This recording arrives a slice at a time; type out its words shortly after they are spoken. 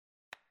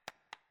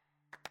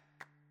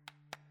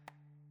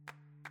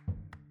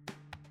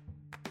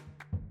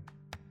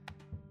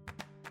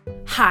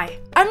Hi,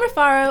 I'm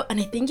Rafaro, and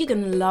I think you're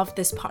going to love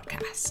this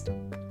podcast.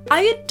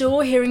 I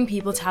adore hearing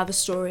people tell the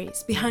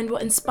stories behind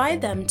what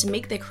inspired them to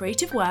make their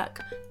creative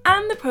work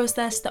and the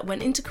process that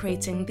went into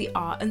creating the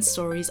art and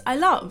stories I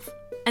love.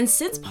 And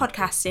since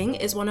podcasting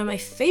is one of my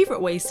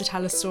favourite ways to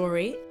tell a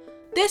story,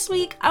 this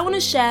week I want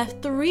to share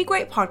 3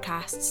 great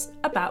podcasts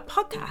about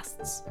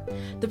podcasts.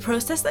 The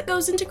process that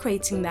goes into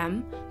creating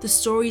them, the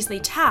stories they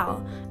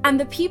tell, and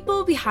the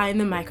people behind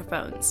the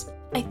microphones.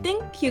 I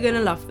think you're going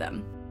to love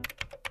them.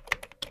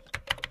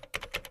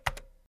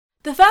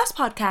 The first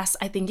podcast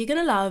I think you're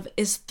going to love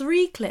is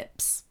 3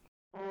 Clips.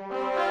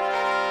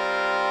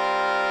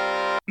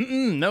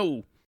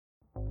 No.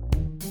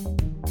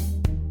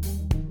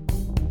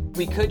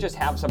 We could just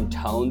have some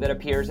tone that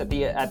appears at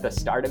the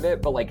start of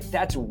it, but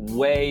that's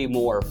way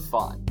more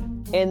fun.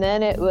 And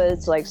then it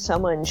was like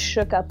someone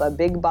shook up a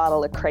big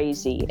bottle of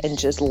crazy and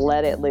just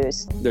let it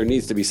loose. There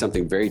needs to be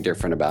something very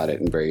different about it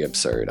and very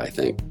absurd, I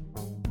think.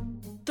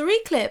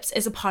 3 Clips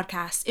is a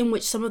podcast in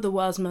which some of the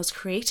world's most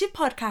creative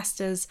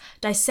podcasters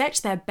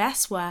dissect their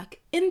best work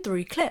in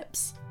 3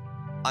 clips.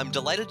 I'm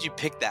delighted you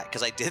picked that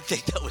because I did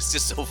think that was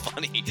just so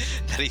funny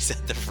that he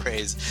said the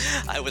phrase,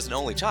 I was an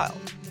only child,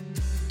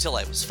 till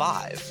I was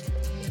 5.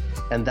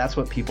 And that's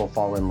what people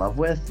fall in love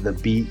with, the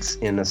beats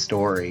in a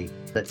story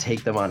that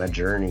take them on a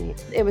journey.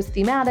 It was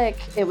thematic.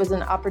 It was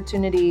an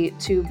opportunity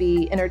to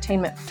be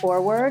entertainment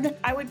forward.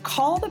 I would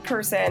call the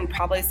person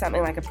probably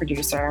something like a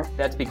producer.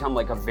 That's become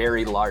a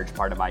very large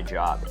part of my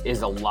job,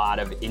 is a lot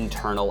of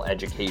internal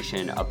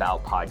education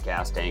about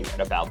podcasting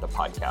and about the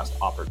podcast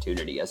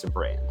opportunity as a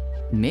brand.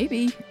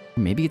 Maybe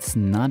it's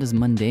not as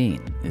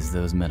mundane as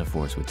those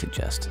metaphors would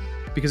suggest.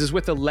 Because it's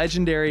with the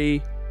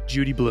legendary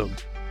Judy Blume.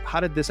 How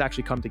did this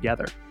actually come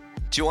together?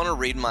 Do you want to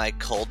read my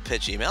cold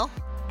pitch email?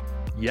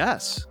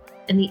 Yes.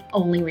 And the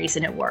only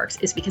reason it works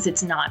is because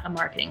it's not a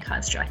marketing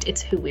construct.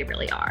 It's who we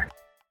really are.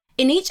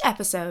 In each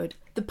episode,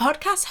 the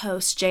podcast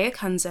host Jay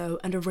Acunzo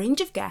and a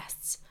range of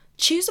guests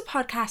choose a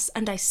podcast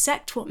and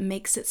dissect what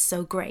makes it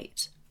so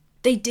great.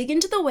 They dig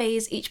into the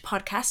ways each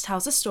podcast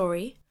tells a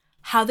story,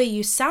 how they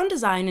use sound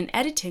design and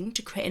editing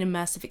to create an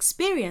immersive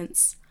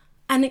experience,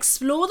 and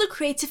explore the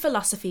creative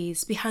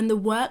philosophies behind the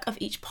work of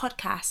each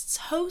podcast's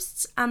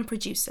hosts and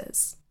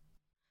producers.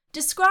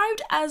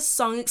 Described as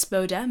Song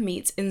Exploder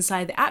meets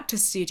Inside the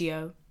Actors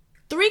Studio,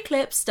 3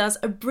 Clips does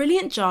a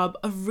brilliant job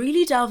of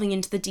really delving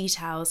into the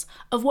details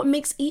of what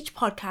makes each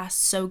podcast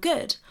so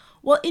good,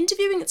 while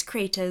interviewing its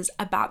creators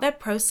about their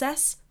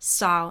process,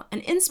 style,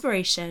 and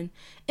inspiration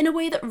in a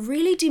way that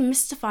really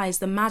demystifies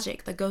the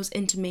magic that goes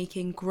into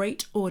making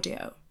great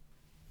audio.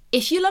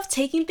 If you love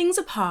taking things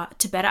apart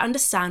to better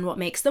understand what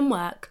makes them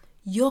work,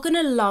 you're going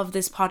to love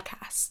this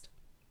podcast.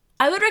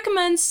 I would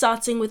recommend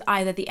starting with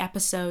either the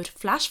episode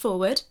Flash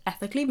Forward,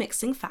 Ethically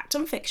Mixing Fact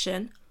and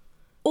Fiction,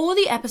 or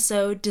the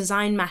episode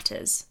Design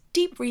Matters,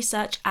 Deep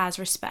Research as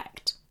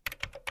Respect.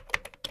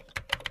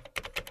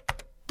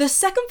 The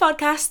second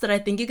podcast that I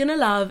think you're going to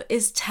love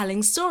is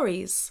Telling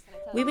Stories.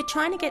 We were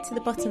trying to get to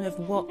the bottom of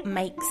what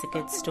makes a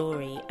good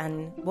story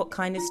and what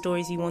kind of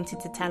stories we wanted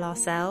to tell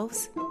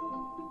ourselves.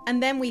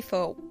 And then we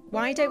thought,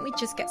 why don't we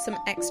just get some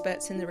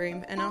experts in the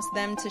room and ask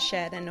them to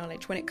share their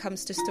knowledge when it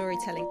comes to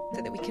storytelling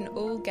so that we can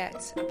all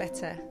get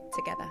better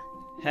together.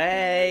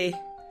 Hey!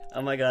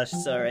 Oh my gosh,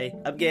 sorry.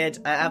 I'm good.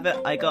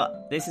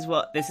 This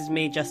is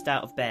me just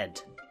out of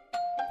bed.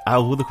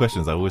 Out of all the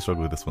questions, I always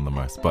struggle with this one the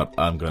most, but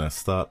I'm going to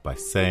start by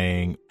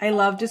saying... I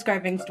love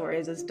describing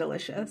stories as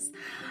delicious.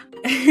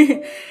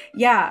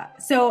 Yeah,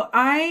 so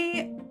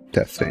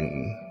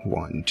Testing.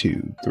 1,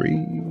 2, 3.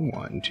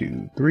 1,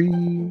 2, 3.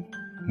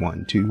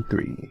 1, 2,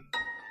 3.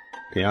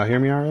 Can y'all hear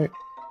me all right?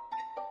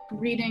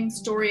 Reading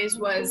stories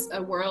was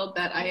a world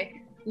that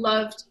I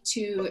loved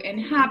to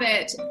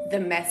inhabit. The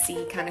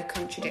messy kind of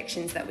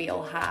contradictions that we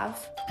all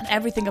have. And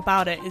everything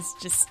about it is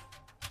just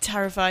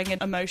terrifying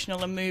and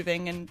emotional and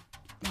moving and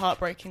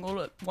heartbreaking all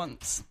at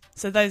once.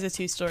 So those are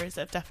 2 stories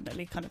that have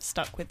definitely kind of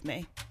stuck with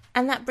me.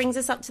 And that brings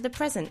us up to the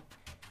present.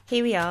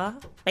 Here we are,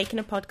 making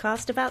a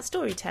podcast about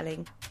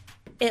storytelling.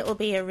 It will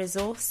be a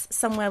resource,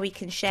 somewhere we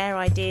can share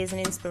ideas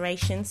and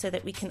inspiration so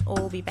that we can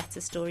all be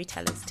better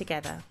storytellers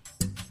together.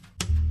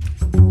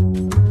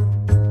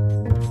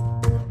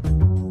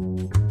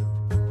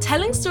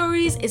 Telling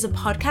Stories is a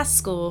podcast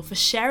school for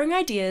sharing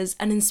ideas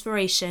and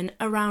inspiration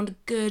around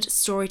good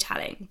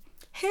storytelling.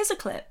 Here's a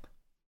clip.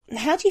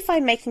 How do you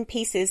find making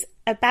pieces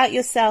about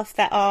yourself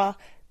that are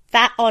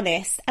that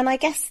honest and I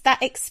guess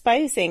that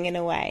exposing in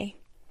a way?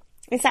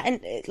 Is that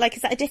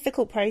a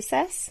difficult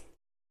process?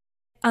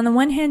 On the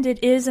one hand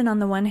it is, and on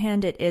the one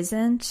hand it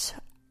isn't.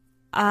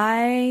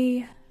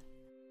 I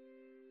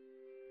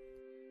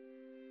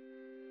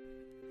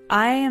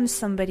am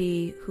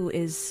somebody who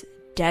is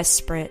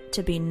desperate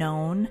to be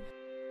known,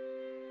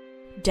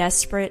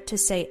 desperate to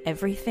say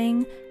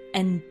everything,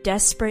 and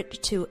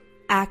desperate to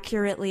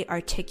accurately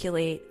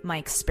articulate my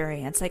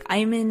experience.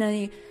 I'm in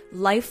a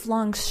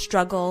lifelong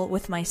struggle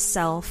with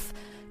myself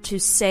to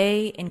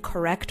say in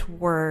correct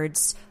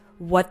words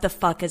what the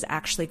fuck is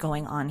actually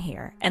going on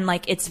here. And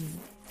it's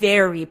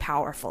very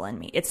powerful in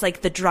me. It's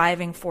like the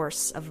driving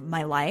force of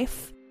my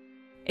life.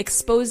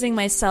 Exposing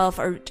myself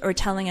or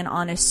telling an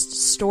honest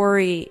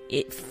story,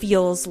 it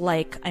feels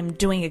like I'm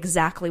doing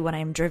exactly what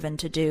I'm driven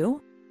to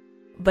do.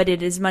 But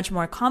it is much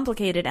more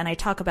complicated, and I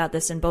talk about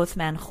this in both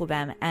Man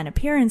Khoubam and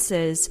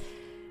Appearances.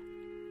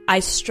 I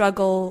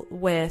struggle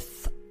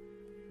with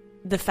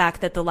the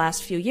fact that the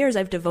last few years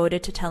I've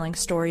devoted to telling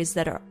stories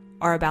that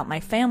are about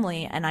my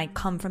family, and I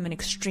come from an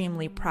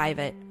extremely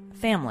private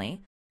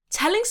family.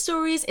 Telling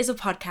Stories is a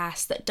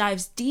podcast that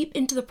dives deep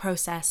into the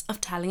process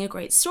of telling a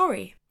great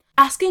story,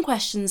 asking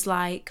questions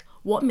like,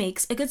 what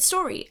makes a good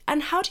story,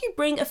 and how do you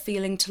bring a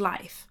feeling to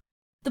life?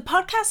 The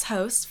podcast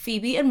hosts,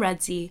 Phoebe and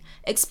Redzi,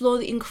 explore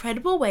the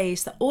incredible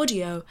ways that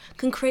audio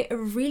can create a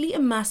really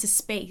immersive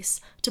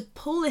space to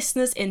pull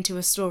listeners into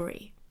a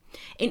story.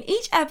 In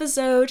each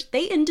episode,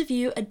 they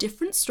interview a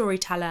different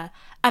storyteller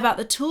about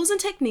the tools and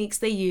techniques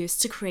they use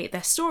to create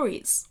their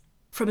stories.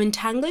 From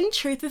entangling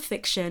truth with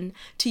fiction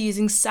to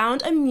using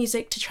sound and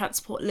music to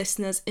transport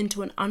listeners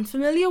into an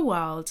unfamiliar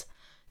world,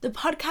 the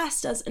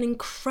podcast does an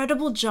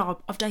incredible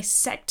job of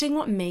dissecting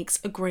what makes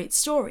a great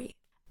story.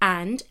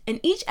 And in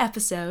each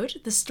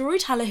episode, the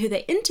storyteller who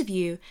they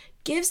interview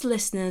gives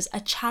listeners a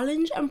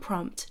challenge and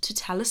prompt to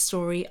tell a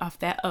story of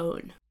their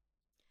own.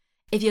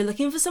 If you're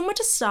looking for somewhere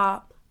to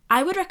start,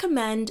 I would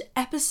recommend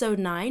episode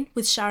 9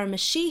 with Sharon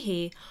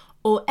Mashihi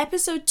or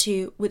episode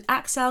 2 with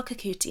Axel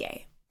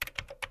Kakoutié.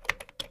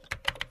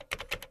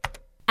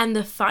 And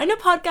the final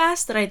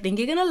podcast that I think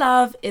you're going to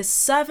love is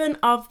Servant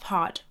of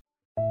Pod.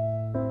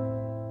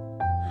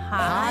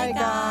 Hi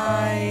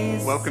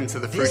guys! Welcome to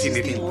the Fruity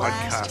Knitting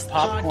Podcast.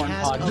 Popcorn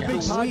Podcast. The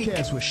big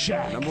podcast with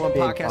Shaq. Number one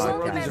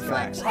podcast. These are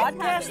facts.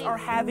 Podcasts are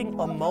having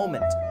a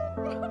moment.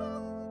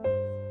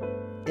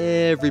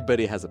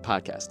 Everybody has a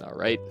podcast now,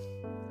 right?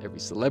 Every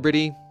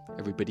celebrity,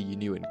 everybody you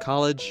knew in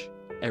college,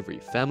 every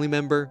family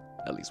member,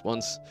 at least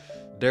once.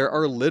 There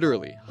are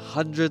literally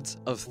hundreds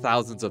of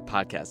thousands of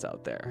podcasts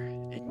out there.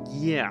 And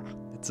yeah,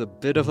 it's a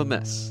bit of a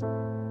mess.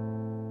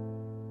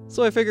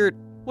 So I figured,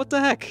 what the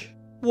heck?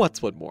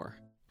 What's one more?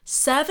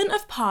 Servant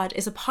of Pod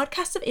is a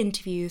podcast of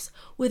interviews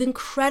with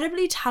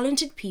incredibly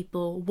talented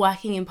people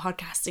working in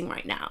podcasting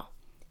right now.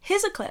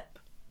 Here's a clip.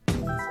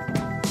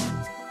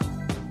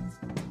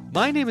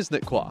 My name is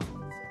Nick Kwa.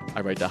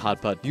 I write the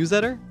Hot Pod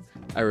newsletter,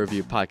 I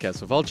review podcasts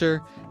for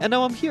Vulture, and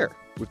now I'm here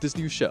with this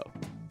new show.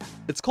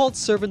 It's called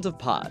Servant of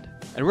Pod,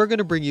 and we're going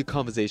to bring you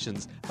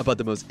conversations about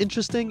the most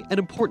interesting and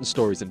important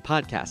stories in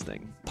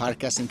podcasting.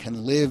 Podcasting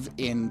can live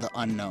in the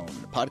unknown.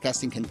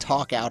 Podcasting can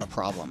talk out a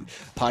problem.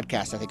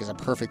 Podcast, I think, is a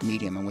perfect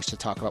medium in which to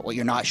talk about what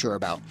you're not sure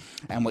about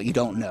and what you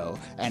don't know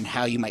and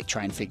how you might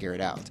try and figure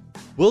it out.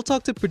 We'll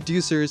talk to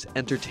producers,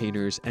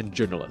 entertainers, and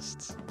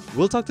journalists.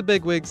 We'll talk to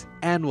bigwigs,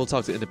 and we'll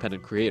talk to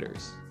independent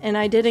creators. And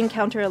I did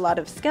encounter a lot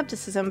of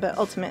skepticism, but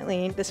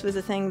ultimately this was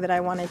a thing that I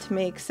wanted to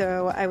make,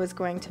 so I was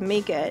going to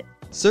make it.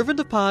 Servant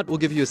of Pod will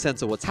give you a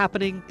sense of what's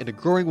happening in a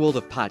growing world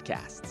of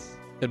podcasts.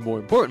 And more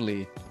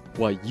importantly,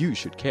 why you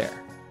should care.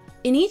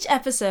 In each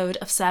episode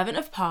of Servant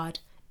of Pod,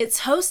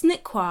 its host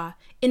Nick Kwa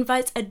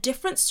invites a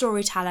different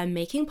storyteller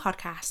making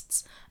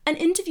podcasts and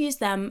interviews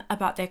them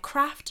about their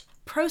craft,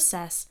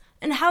 process,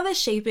 and how they're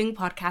shaping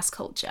podcast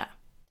culture.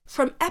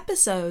 From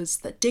episodes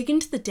that dig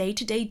into the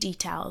day-to-day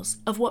details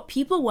of what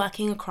people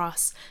working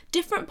across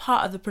different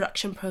parts of the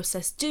production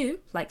process do,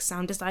 like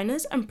sound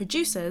designers and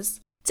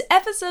producers, to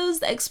episodes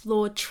that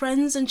explore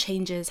trends and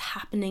changes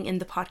happening in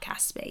the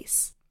podcast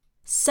space.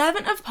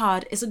 Servant of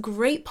Pod is a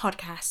great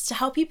podcast to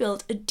help you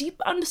build a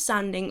deep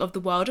understanding of the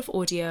world of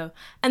audio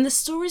and the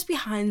stories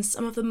behind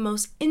some of the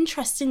most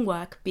interesting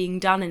work being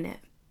done in it.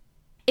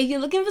 If you're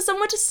looking for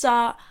somewhere to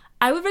start,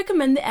 I would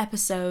recommend the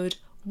episode,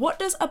 What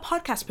Does a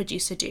Podcast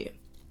Producer Do?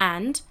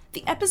 And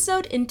the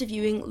episode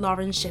interviewing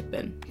Lauren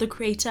Shippen, the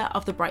creator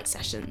of the Bright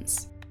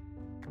Sessions.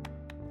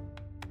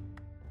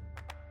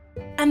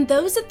 And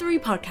those are 3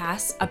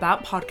 podcasts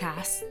about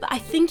podcasts that I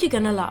think you're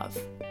gonna love.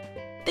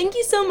 Thank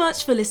you so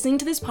much for listening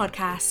to this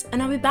podcast,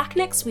 and I'll be back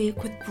next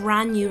week with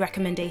brand new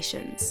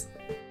recommendations.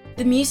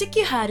 The music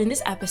you heard in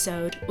this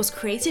episode was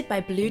created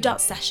by Blue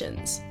Dot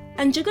Sessions,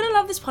 and You're Gonna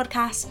Love This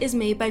Podcast is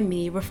made by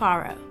me,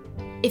 Rafaro.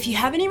 If you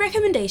have any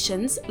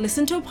recommendations,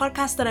 listen to a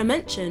podcast that I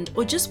mentioned,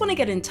 or just want to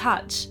get in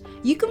touch,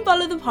 you can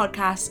follow the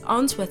podcast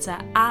on Twitter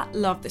at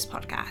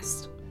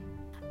LoveThisPodcast.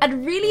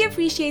 I'd really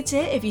appreciate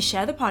it if you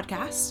share the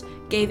podcast,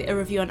 gave it a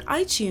review on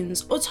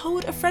iTunes, or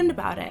told a friend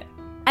about it.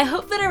 I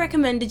hope that I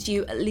recommended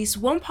you at least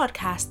one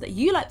podcast that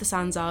you like the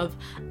sounds of,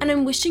 and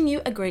I'm wishing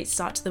you a great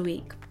start to the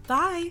week.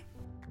 Bye!